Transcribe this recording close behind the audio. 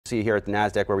see you here at the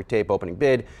NASDAQ where we tape opening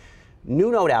bid. New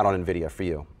note out on Nvidia for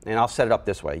you, and I'll set it up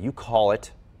this way. You call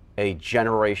it a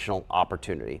generational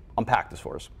opportunity. Unpack this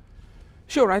for us.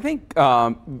 Sure, I think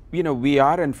we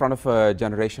are in front of a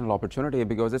generational opportunity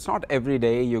because it's not every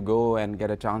day you go and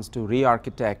get a chance to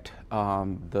re-architect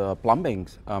the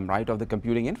plumbings, right, of the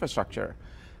computing infrastructure.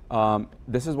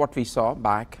 This is what we saw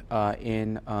back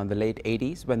in the late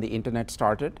 80s when the internet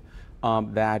started.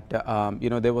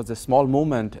 There was a small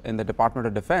movement in the Department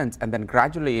of Defense, and then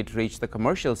gradually it reached the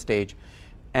commercial stage.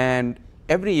 And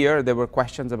every year there were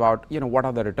questions about, what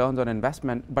are the returns on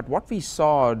investment? But what we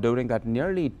saw during that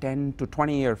nearly 10 to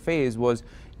 20 year phase was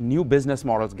new business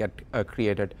models get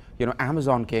created.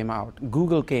 Amazon came out,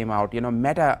 Google came out,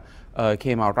 Meta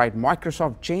came out, right?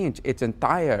 Microsoft changed its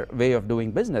entire way of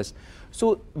doing business.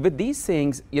 So with these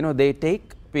things, they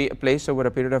take place over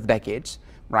a period of decades.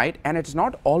 Right? And it's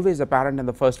not always apparent in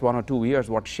the first 1 or 2 years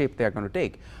what shape they're going to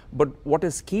take. But what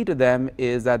is key to them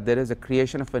is that there is a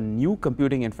creation of a new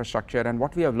computing infrastructure. And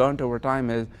what we have learned over time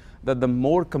is that the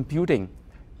more computing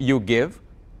you give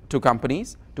to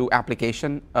companies, to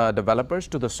application developers,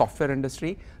 to the software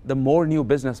industry, the more new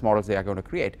business models they are going to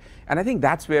create. And I think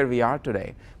that's where we are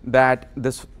today, that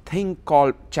this thing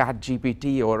called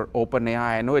ChatGPT or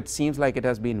OpenAI, I know it seems like it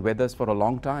has been with us for a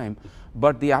long time,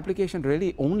 but the application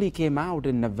really only came out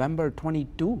in November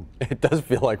 22. It does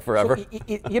feel like forever.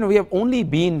 So, we have only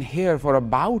been here for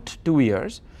about 2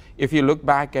 years. If you look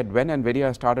back at when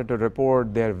NVIDIA started to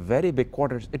report their very big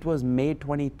quarters, it was May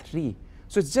 23.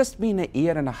 So it's just been a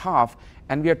year and a half,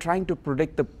 and we are trying to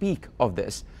predict the peak of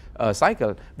this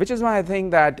cycle, which is why I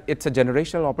think that it's a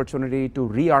generational opportunity to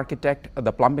re-architect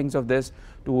the plumbings of this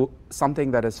to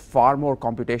something that is far more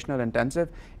computational intensive.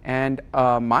 And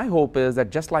my hope is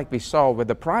that just like we saw with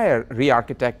the prior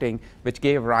re-architecting, which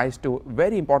gave rise to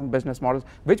very important business models,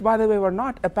 which by the way were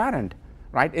not apparent,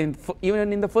 right,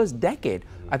 even in the first decade.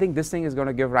 I think this thing is going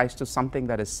to give rise to something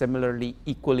that is similarly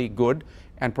equally good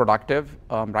and productive,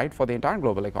 right, for the entire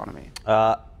global economy.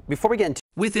 Before we get into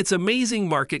With its amazing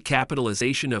market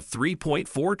capitalization of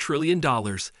 $3.4 trillion,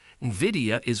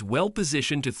 Nvidia is well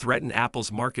positioned to threaten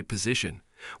Apple's market position,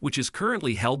 which is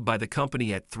currently held by the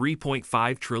company at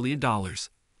 $3.5 trillion.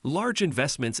 Large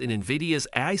investments in Nvidia's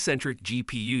AI-centric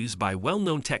GPUs by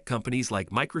well-known tech companies like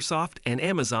Microsoft and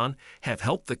Amazon have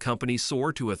helped the company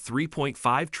soar to a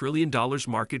 $3.5 trillion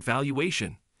market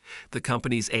valuation. The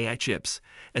company's AI chips,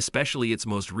 especially its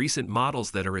most recent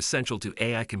models that are essential to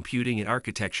AI computing and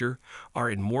architecture, are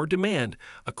in more demand,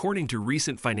 according to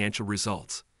recent financial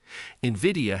results.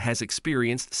 Nvidia has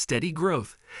experienced steady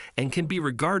growth and can be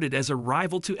regarded as a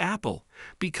rival to Apple,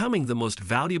 becoming the most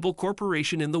valuable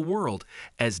corporation in the world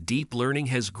as deep learning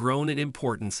has grown in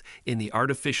importance in the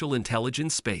artificial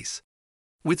intelligence space.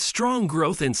 With strong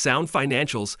growth and sound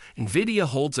financials, Nvidia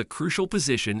holds a crucial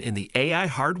position in the AI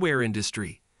hardware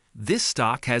industry. This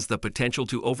stock has the potential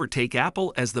to overtake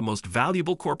Apple as the most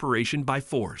valuable corporation by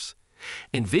force.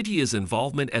 Nvidia's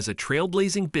involvement as a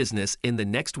trailblazing business in the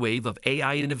next wave of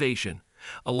AI innovation,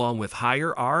 along with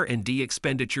higher R&D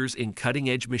expenditures in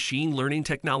cutting-edge machine learning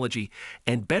technology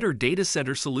and better data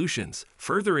center solutions,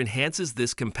 further enhances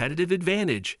this competitive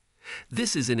advantage.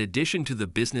 This is in addition to the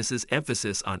business's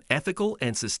emphasis on ethical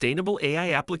and sustainable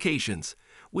AI applications,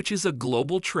 which is a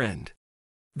global trend.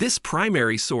 This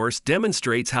primary source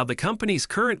demonstrates how the company's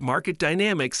current market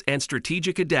dynamics and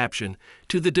strategic adaptation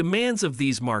to the demands of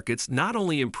these markets not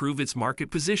only improve its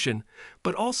market position,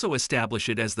 but also establish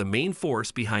it as the main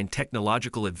force behind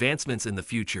technological advancements in the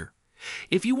future.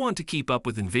 If you want to keep up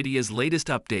with Nvidia's latest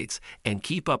updates and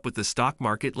keep up with the stock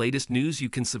market latest news, you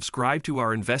can subscribe to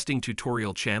our investing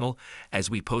tutorial channel as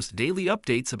we post daily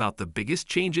updates about the biggest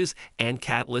changes and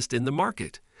catalysts in the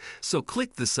market. So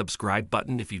click the subscribe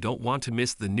button if you don't want to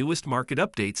miss the newest market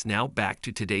updates. Now back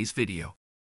to today's video.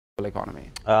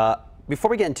 Economy. Before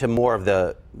we get into more of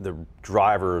the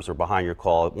drivers or behind your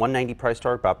call, 190 price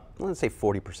target, about let's say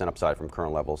 40% upside from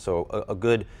current levels. So a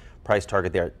good price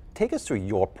target there. Take us through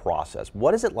your process.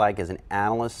 What is it like as an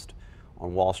analyst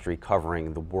on Wall Street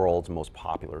covering the world's most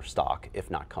popular stock,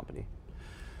 if not company?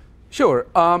 Sure.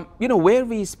 Where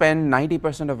we spend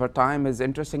 90% of our time is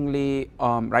interestingly,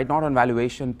 right, not on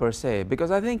valuation per se,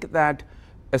 because I think that,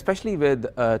 especially with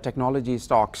technology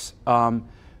stocks,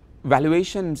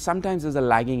 valuation sometimes is a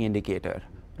lagging indicator,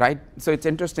 right? So it's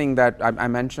interesting that I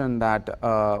mentioned that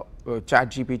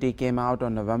ChatGPT came out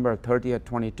on November 30th,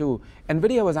 22.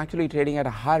 NVIDIA was actually trading at a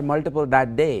higher multiple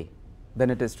that day than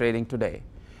it is trading today.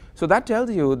 So that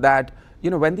tells you that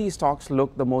when these stocks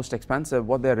look the most expensive,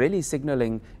 what they're really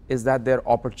signaling is that their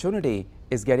opportunity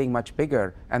is getting much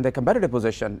bigger and their competitive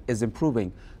position is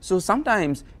improving. So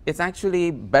sometimes it's actually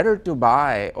better to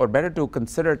buy or better to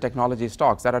consider technology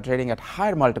stocks that are trading at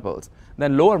higher multiples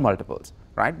than lower multiples,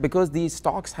 right? Because these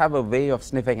stocks have a way of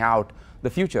sniffing out the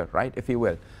future, right, if you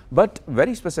will. But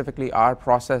very specifically, our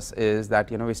process is that,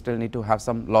 we still need to have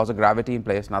some laws of gravity in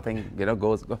place. Nothing,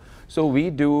 goes. So we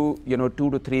do, 2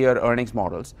 to 3 year earnings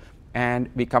models, and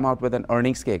we come out with an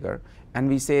earnings CAGR, and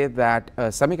we say that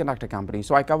semiconductor companies,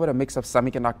 so I cover a mix of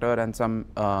semiconductor and some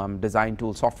design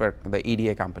tool software, the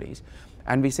EDA companies,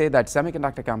 and we say that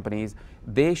semiconductor companies,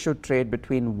 they should trade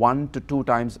between 1 to 2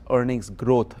 times earnings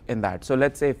growth in that. So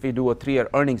let's say if we do a 3 year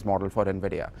earnings model for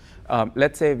NVIDIA,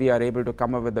 let's say we are able to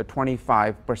come up with a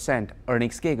 25%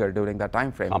 earnings CAGR during that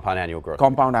time frame. Compound annual growth.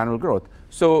 Compound annual growth.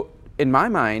 So in my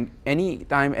mind, any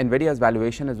time NVIDIA's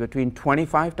valuation is between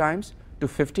 25 times to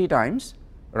 50 times,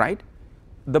 right?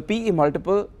 The PE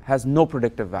multiple has no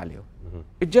predictive value.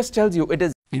 It just tells you it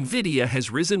is. Nvidia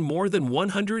has risen more than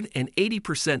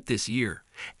 180% this year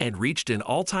and reached an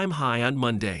all-time high on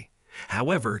Monday.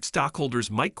 However, stockholders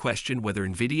might question whether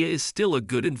Nvidia is still a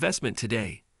good investment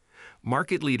today.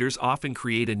 Market leaders often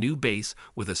create a new base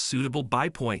with a suitable buy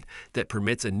point that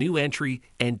permits a new entry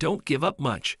and don't give up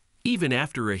much, even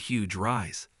after a huge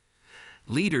rise.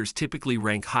 Leaders typically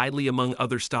rank highly among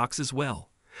other stocks as well.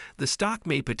 The stock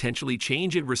may potentially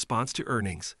change in response to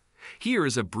earnings. Here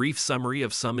is a brief summary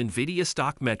of some Nvidia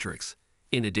stock metrics.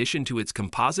 In addition to its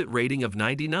composite rating of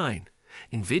 99,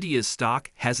 Nvidia's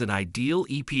stock has an ideal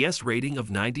EPS rating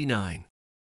of 99.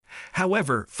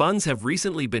 However, funds have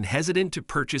recently been hesitant to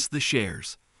purchase the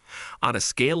shares. On a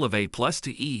scale of A+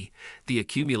 to E, the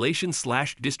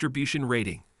accumulation/distribution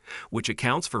rating, which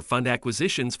accounts for fund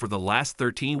acquisitions for the last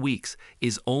 13 weeks,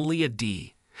 is only a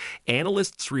D.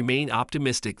 Analysts remain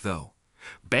optimistic, though.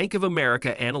 Bank of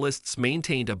America analysts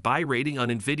maintained a buy rating on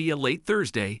Nvidia late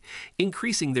Thursday,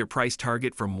 increasing their price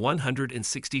target from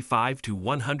 165 to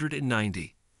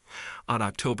 190. On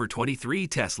October 23,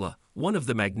 Tesla, one of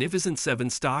the Magnificent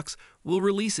Seven stocks, will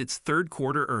release its third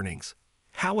quarter earnings.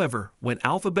 However, when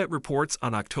Alphabet reports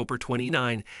on October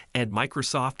 29 and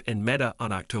Microsoft and Meta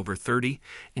on October 30,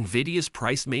 Nvidia's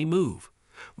price may move.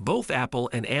 Both Apple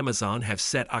and Amazon have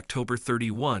set October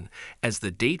 31 as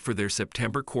the date for their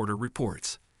September quarter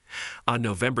reports. On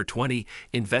November 20,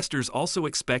 investors also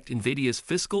expect Nvidia's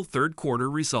fiscal third quarter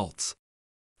results.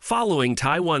 Following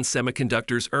Taiwan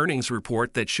Semiconductor's earnings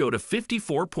report that showed a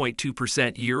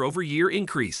 54.2% year-over-year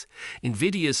increase,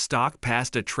 Nvidia's stock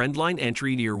passed a trendline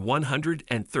entry near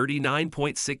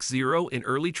 139.60 in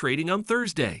early trading on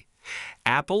Thursday.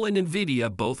 Apple and Nvidia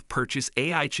both purchase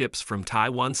AI chips from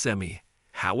Taiwan Semi.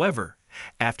 However,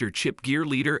 after chip gear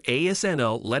leader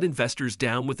ASML let investors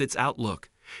down with its outlook,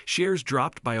 shares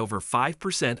dropped by over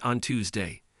 5% on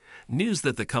Tuesday. News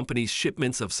that the company's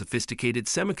shipments of sophisticated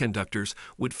semiconductors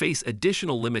would face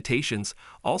additional limitations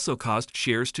also caused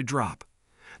shares to drop.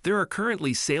 There are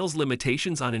currently sales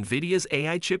limitations on Nvidia's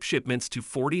AI chip shipments to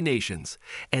 40 nations,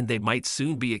 and they might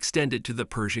soon be extended to the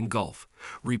Persian Gulf.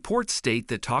 Reports state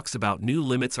that talks about new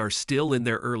limits are still in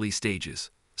their early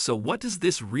stages. So what does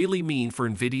this really mean for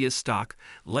Nvidia's stock?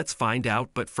 Let's find out,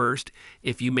 but first,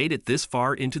 if you made it this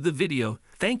far into the video,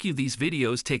 thank you. These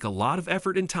videos take a lot of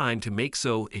effort and time to make,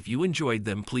 so if you enjoyed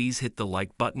them, please hit the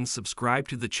like button, subscribe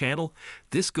to the channel.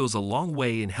 This goes a long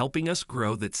way in helping us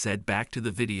grow. That said, back to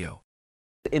the video.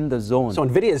 In the zone. So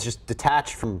Nvidia is just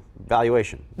detached from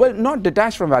valuation. Well, not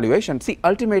detached from valuation. See,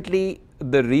 ultimately,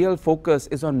 the real focus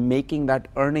is on making that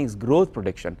earnings growth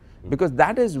prediction, because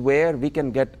that is where we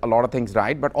can get a lot of things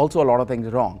right, but also a lot of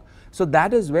things wrong. So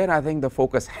that is where I think the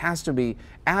focus has to be,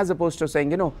 as opposed to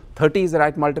saying, 30 is the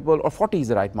right multiple or 40 is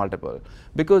the right multiple,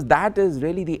 because that is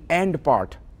really the end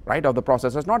part, right, of the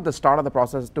process. It's not the start of the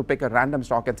process to pick a random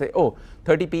stock and say, oh,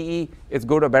 30 PE is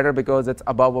good or better because it's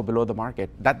above or below the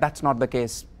market. That's not the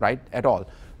case, right, at all.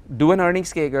 Do an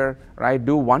earnings CAGR, right?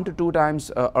 Do 1 to 2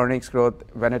 times earnings growth.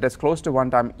 When it is close to 1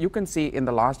 time, you can see in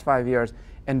the last 5 years,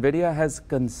 Nvidia has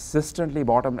consistently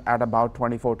bottomed at about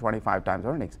 24, 25 times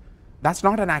earnings. That's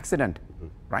not an accident,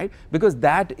 right? Because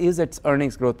that is its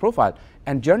earnings growth profile.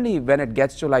 And generally, when it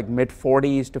gets to like mid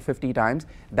 40s to 50 times,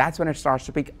 that's when it starts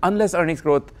to peak, unless earnings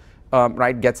growth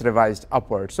right, gets revised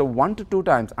upward. So 1 to 2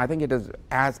 times, I think it is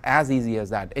as easy as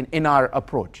that in our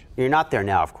approach. You're not there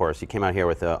now, of course. You came out here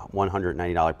with a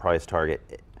 $190 price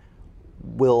target.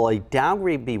 Will a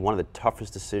downgrade be one of the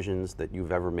toughest decisions that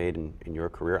you've ever made in your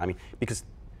career? I mean, because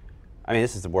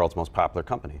this is the world's most popular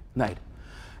company. Right.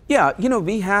 Yeah,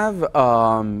 we have we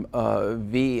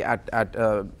at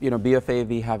BFA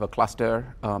we have a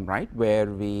cluster, right, where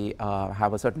we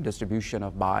have a certain distribution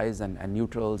of buys and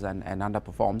neutrals and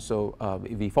underperforms. So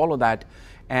we follow that,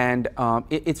 and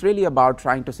it's really about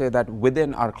trying to say that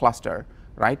within our cluster,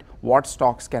 right, what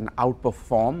stocks can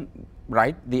outperform,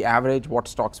 right, the average, what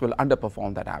stocks will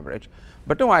underperform that average.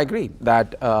 But no, I agree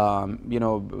that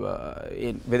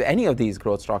with any of these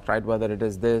growth stocks, right, whether it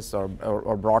is this or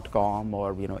Broadcom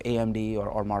or AMD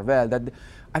or Marvell, that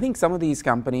I think some of these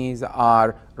companies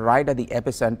are right at the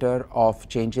epicenter of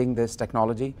changing this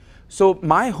technology. So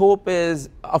my hope is,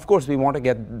 of course, we want to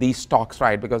get these stocks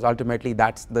right, because ultimately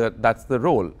that's the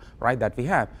role, right, that we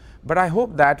have. But I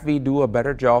hope that we do a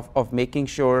better job of making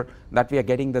sure that we are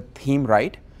getting the theme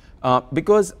right.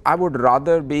 Because I would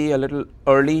rather be a little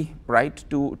early, right,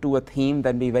 to a theme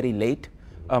than be very late,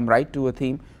 right, to a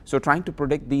theme. So trying to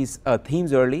predict these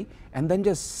themes early and then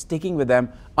just sticking with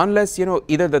them, unless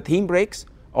either the theme breaks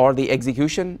or the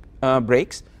execution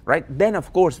breaks, right? Then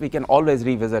of course we can always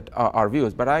revisit our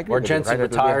views. But I agree. Or Jensen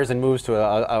retires and moves to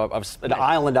an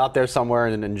island out there somewhere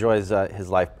and enjoys his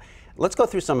life. Let's go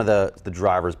through some of the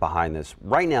drivers behind this.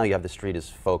 Right now, you have the street is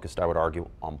focused, I would argue,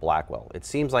 on Blackwell. It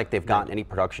seems like they've gotten any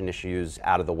production issues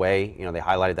out of the way. They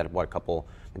highlighted that,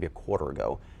 maybe a quarter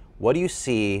ago. What do you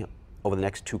see over the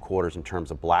next 2 quarters in terms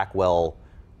of Blackwell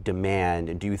demand,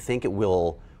 and do you think it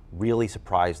will really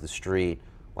surprise the street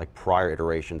like prior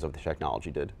iterations of the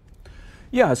technology did?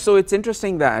 Yeah, so it's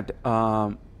interesting that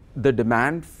the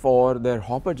demand for their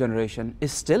Hopper generation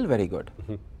is still very good.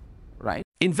 Right?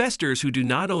 Investors who do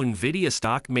not own Nvidia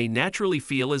stock may naturally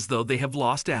feel as though they have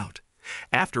lost out.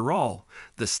 After all,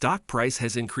 the stock price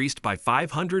has increased by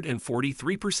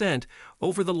 543%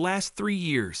 over the last 3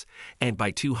 years and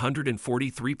by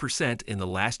 243% in the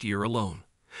last year alone.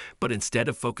 But instead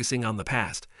of focusing on the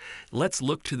past, let's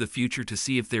look to the future to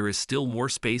see if there is still more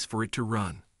space for it to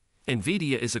run.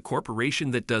 Nvidia is a corporation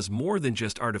that does more than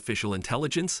just artificial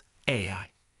intelligence, AI.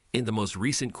 In the most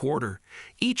recent quarter,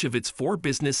 each of its 4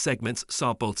 business segments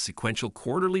saw both sequential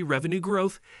quarterly revenue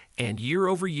growth and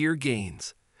year-over-year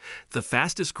gains. The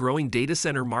fastest-growing data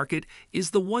center market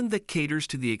is the one that caters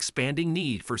to the expanding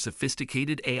need for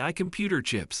sophisticated AI computer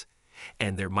chips,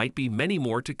 and there might be many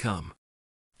more to come.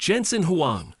 Jensen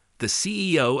Huang, the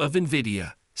CEO of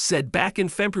Nvidia, said back in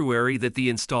February that the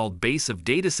installed base of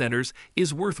data centers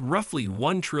is worth roughly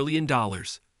 $1 trillion.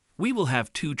 We will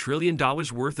have $2 trillion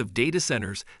worth of data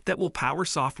centers that will power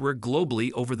software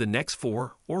globally over the next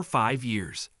 4 or 5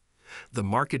 years. The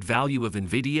market value of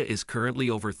Nvidia is currently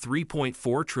over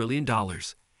 $3.4 trillion.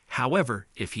 However,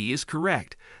 if he is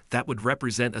correct, that would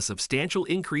represent a substantial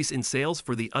increase in sales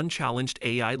for the unchallenged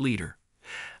AI leader.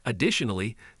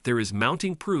 Additionally, there is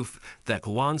mounting proof that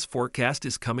Huang's forecast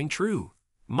is coming true.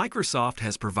 Microsoft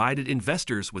has provided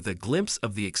investors with a glimpse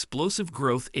of the explosive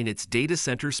growth in its data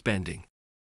center spending.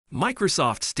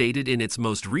 Microsoft stated in its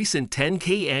most recent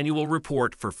 10K annual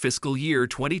report for fiscal year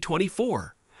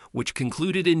 2024, which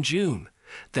concluded in June,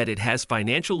 that it has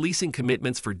financial leasing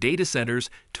commitments for data centers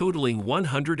totaling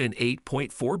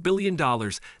 $108.4 billion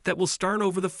that will start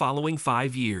over the following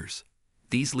 5 years.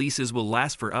 These leases will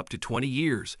last for up to 20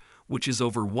 years, which is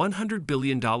over $100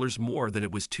 billion more than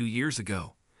it was 2 years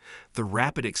ago. The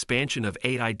rapid expansion of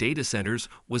AI data centers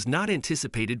was not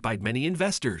anticipated by many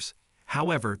investors.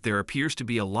 However, there appears to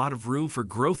be a lot of room for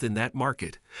growth in that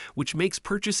market, which makes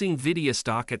purchasing Nvidia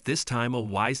stock at this time a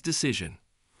wise decision.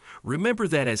 Remember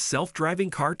that as self-driving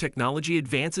car technology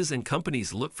advances and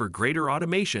companies look for greater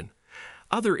automation,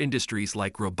 other industries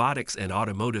like robotics and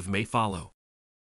automotive may follow.